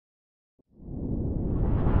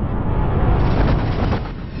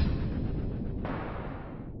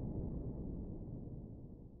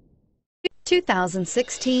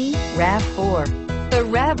2016 RAV4. The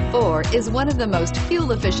RAV4 is one of the most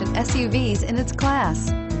fuel-efficient SUVs in its class.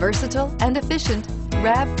 Versatile and efficient,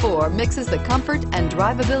 RAV4 mixes the comfort and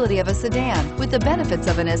drivability of a sedan with the benefits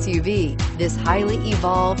of an SUV. This highly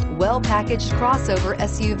evolved, well-packaged crossover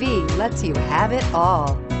SUV lets you have it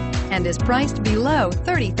all and is priced below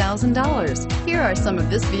 $30,000. Here are some of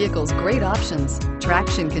this vehicle's great options: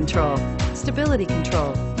 traction control, stability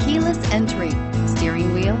control, keyless entry,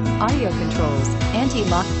 steering wheel audio controls,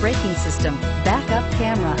 anti-lock braking system, backup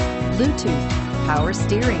camera, Bluetooth, power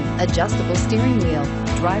steering, adjustable steering wheel,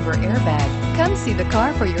 driver airbag. Come see the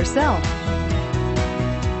car for yourself.